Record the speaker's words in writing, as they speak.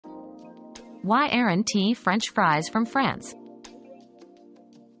Why aren French fries from France?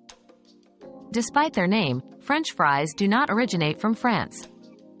 Despite their name, French fries do not originate from France.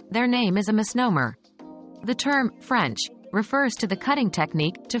 Their name is a misnomer. The term French refers to the cutting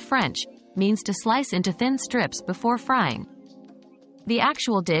technique. To French means to slice into thin strips before frying. The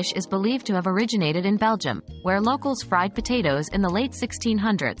actual dish is believed to have originated in Belgium, where locals fried potatoes in the late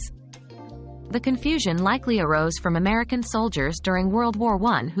 1600s. The confusion likely arose from American soldiers during World War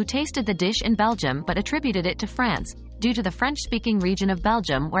I who tasted the dish in Belgium but attributed it to France, due to the French-speaking region of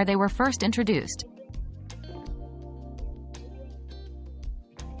Belgium where they were first introduced.